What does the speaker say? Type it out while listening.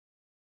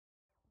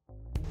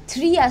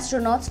Three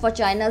astronauts for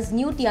China's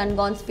new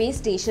Tiangong Space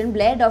Station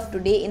blared off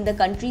today in the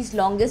country's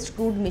longest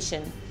crewed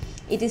mission.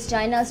 It is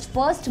China's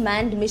first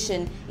manned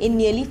mission in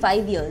nearly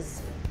 5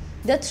 years.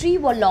 The three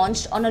were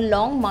launched on a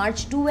Long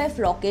March 2F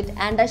rocket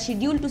and are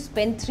scheduled to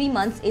spend 3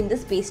 months in the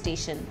space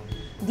station.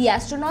 The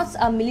astronauts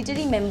are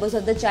military members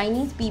of the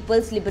Chinese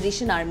People's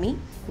Liberation Army.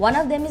 One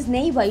of them is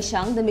Nei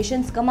Weishang, the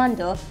mission's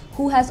commander,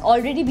 who has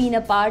already been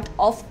a part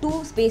of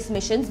 2 space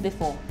missions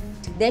before.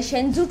 Their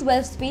Shenzhou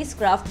 12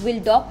 spacecraft will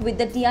dock with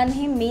the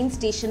Tianhe main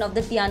station of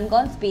the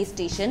Tiangong Space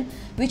Station,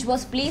 which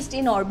was placed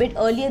in orbit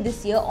earlier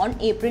this year on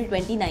April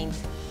 29th.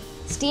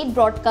 State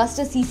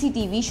broadcaster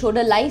CCTV showed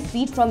a live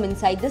feed from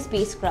inside the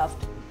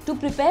spacecraft. To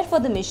prepare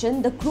for the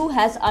mission, the crew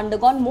has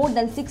undergone more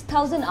than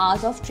 6,000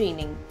 hours of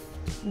training.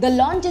 The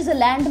launch is a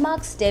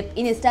landmark step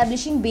in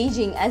establishing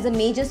Beijing as a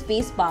major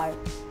space power.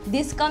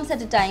 This comes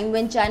at a time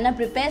when China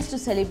prepares to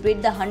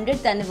celebrate the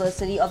 100th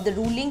anniversary of the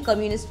ruling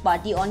Communist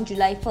Party on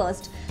July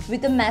 1st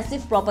with a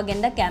massive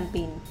propaganda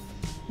campaign.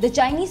 The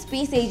Chinese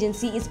Space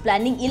Agency is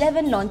planning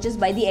 11 launches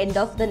by the end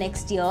of the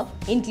next year,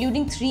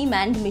 including 3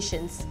 manned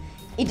missions.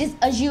 It is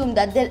assumed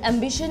that their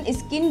ambition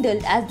is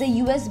kindled as the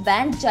US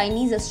banned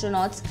Chinese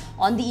astronauts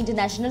on the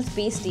International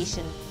Space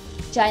Station.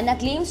 China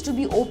claims to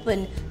be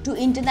open to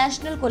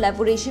international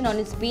collaboration on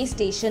its space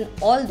station,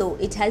 although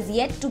it has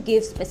yet to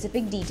give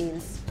specific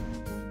details.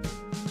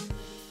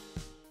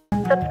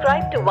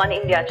 Subscribe to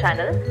Oneindia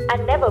channel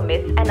and never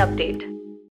miss an update.